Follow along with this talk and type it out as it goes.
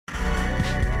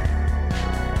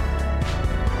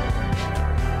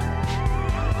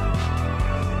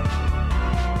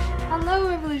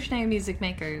revolutionary music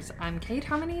makers. I'm Kate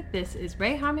Harmony, this is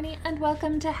Ray Harmony, and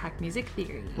welcome to Hack Music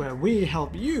Theory, where we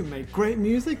help you make great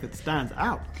music that stands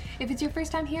out. If it's your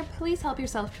first time here, please help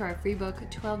yourself to our free book,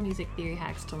 12 Music Theory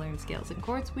Hacks to Learn Scales and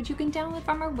Chords, which you can download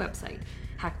from our website,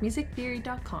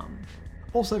 hackmusictheory.com.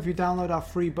 Also, if you download our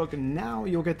free book now,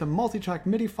 you'll get the multi-track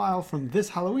MIDI file from this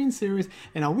Halloween series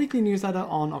in our weekly newsletter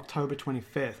on October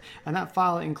 25th. And that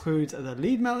file includes the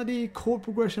lead melody, chord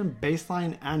progression, bass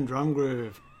line, and drum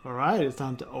groove. Alright, it's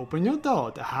time to open your door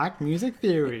to Hack Music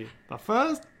Theory. But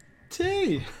first,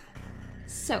 tea!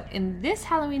 So, in this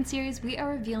Halloween series, we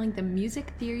are revealing the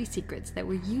music theory secrets that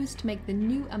were used to make the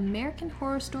new American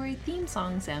Horror Story theme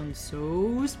song sound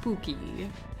so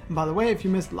spooky. By the way, if you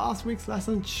missed last week's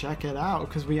lesson, check it out,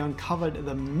 because we uncovered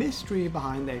the mystery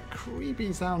behind their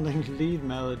creepy sounding lead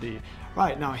melody.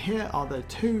 Right, now here are the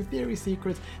two theory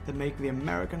secrets that make the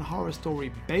American Horror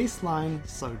Story bass line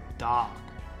so dark.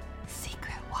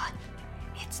 Secret 1.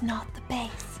 It's not the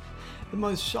bass. The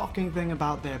most shocking thing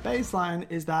about their bass line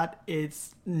is that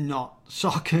it's not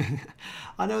shocking.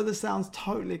 I know this sounds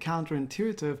totally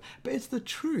counterintuitive, but it's the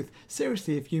truth.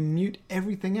 Seriously, if you mute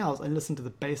everything else and listen to the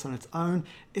bass on its own,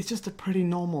 it's just a pretty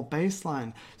normal bass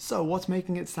line. So what's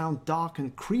making it sound dark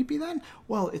and creepy then?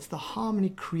 Well, it's the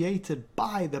harmony created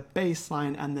by the bass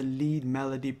line and the lead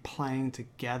melody playing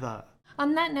together.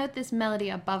 On that note, this melody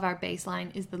above our bass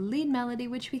line is the lead melody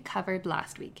which we covered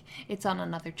last week. It's on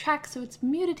another track, so it's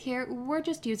muted here, we're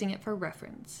just using it for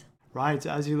reference. Right,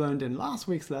 as you learned in last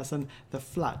week's lesson, the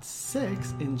flat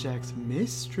 6 injects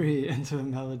mystery into the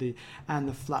melody, and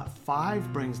the flat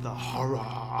 5 brings the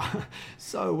horror.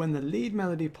 So when the lead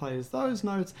melody plays those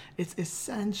notes, it's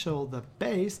essential the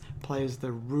bass plays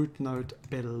the root note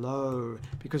below,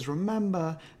 because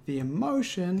remember, the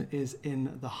emotion is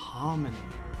in the harmony.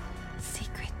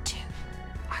 Secret 2.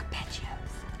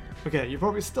 Arpeggios. Okay, you're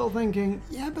probably still thinking,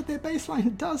 yeah, but their bass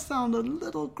line does sound a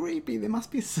little creepy. There must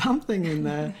be something in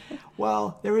there.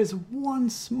 Well, there is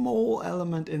one small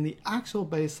element in the actual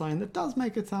bass line that does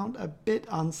make it sound a bit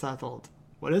unsettled.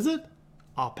 What is it?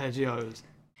 Arpeggios.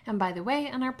 And by the way,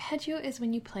 an arpeggio is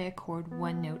when you play a chord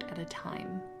one note at a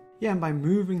time. Yeah, and by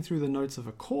moving through the notes of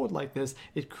a chord like this,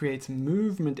 it creates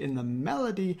movement in the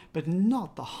melody, but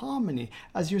not the harmony,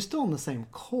 as you're still on the same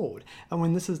chord. And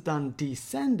when this is done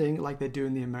descending, like they do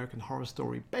in the American Horror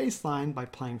Story bass line by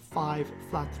playing 5,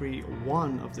 flat 3,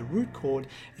 1 of the root chord,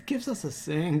 it gives us a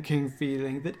sinking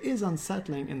feeling that is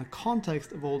unsettling in the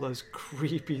context of all those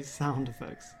creepy sound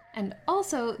effects. And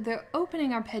also, the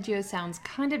opening arpeggio sounds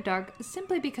kind of dark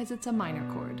simply because it's a minor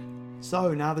chord.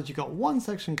 So now that you've got one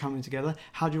section coming together,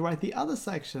 how do you write the other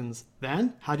sections?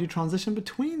 Then, how do you transition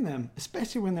between them,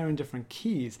 especially when they're in different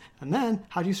keys? And then,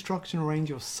 how do you structure and arrange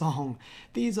your song?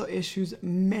 These are issues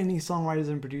many songwriters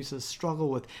and producers struggle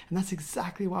with, and that's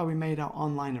exactly why we made our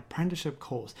online apprenticeship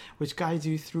course, which guides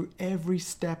you through every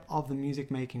step of the music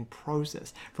making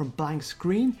process, from blank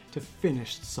screen to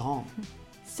finished song.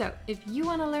 So, if you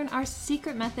want to learn our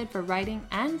secret method for writing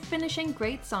and finishing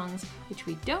great songs, which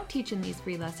we don't teach in these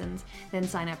free lessons, then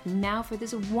sign up now for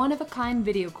this one-of-a-kind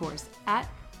video course at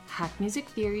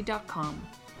hackmusictheory.com.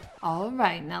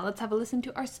 Alright, now let's have a listen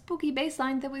to our spooky bass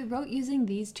line that we wrote using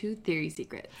these two theory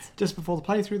secrets. Just before the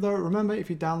playthrough though, remember if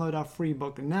you download our free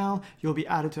book now, you'll be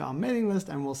added to our mailing list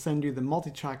and we'll send you the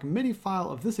multi-track MIDI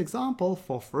file of this example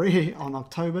for free on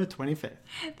October 25th.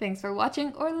 Thanks for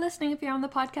watching or listening if you're on the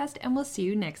podcast, and we'll see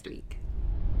you next week.